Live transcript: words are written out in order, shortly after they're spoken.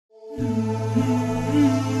بسم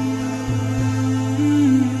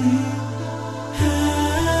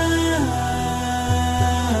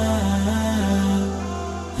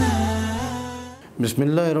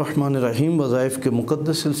اللہ الرحمن الرحیم۔ وظائف کے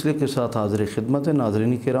مقدس سلسلے کے ساتھ حاضر خدمت ہے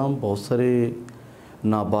ناظرین کرام۔ بہت سارے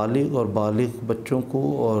نابالغ اور بالغ بچوں کو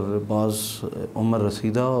اور بعض عمر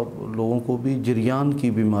رسیدہ لوگوں کو بھی جریان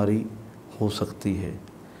کی بیماری ہو سکتی ہے۔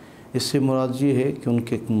 اس سے مراد یہ ہے کہ ان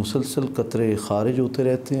کے مسلسل قطرے خارج ہوتے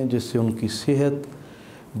رہتے ہیں، جس سے ان کی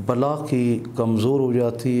صحت بلا کی کمزور ہو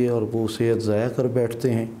جاتی ہے اور وہ صحت ضائع کر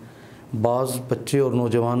بیٹھتے ہیں۔ بعض بچے اور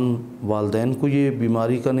نوجوان والدین کو یہ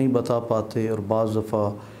بیماری کا نہیں بتا پاتے، اور بعض دفعہ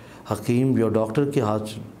حکیم یا ڈاکٹر کے ہاتھ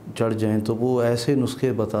چڑھ جائیں تو وہ ایسے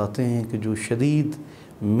نسخے بتاتے ہیں کہ جو شدید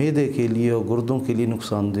معدے کے لیے اور گردوں کے لیے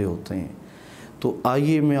نقصان دہ ہوتے ہیں۔ تو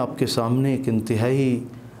آئیے میں آپ کے سامنے ایک انتہائی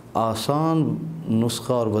آسان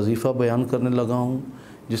نسخہ اور وظیفہ بیان کرنے لگا ہوں۔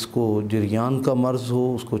 جس کو جریان کا مرض ہو،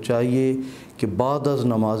 اس کو چاہیے کہ بعد از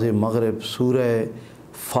نماز مغرب سورہ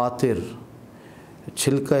فاتر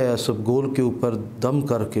چھلکا یا اسبگول کے اوپر دم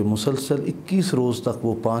کر کے مسلسل 21 روز تک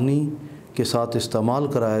وہ پانی کے ساتھ استعمال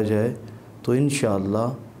کرایا جائے تو انشاءاللہ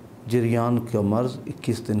جریان کا مرض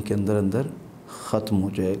 21 دن کے اندر اندر ختم ہو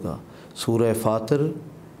جائے گا۔ سورہ فاتر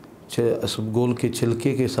اسبگول کے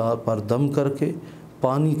چھلکے کے ساتھ پر دم کر کے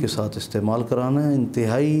پانی کے ساتھ استعمال کرانا ہے۔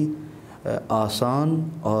 انتہائی آسان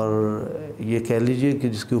اور یہ کہہ لیجئے کہ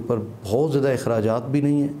جس کے اوپر بہت زیادہ اخراجات بھی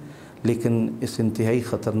نہیں ہیں، لیکن اس انتہائی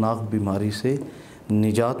خطرناک بیماری سے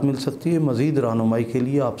نجات مل سکتی ہے۔ مزید رہنمائی کے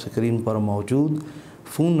لیے آپ اسکرین پر موجود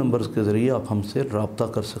فون نمبرز کے ذریعے آپ ہم سے رابطہ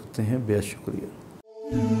کر سکتے ہیں۔ بے شکریہ۔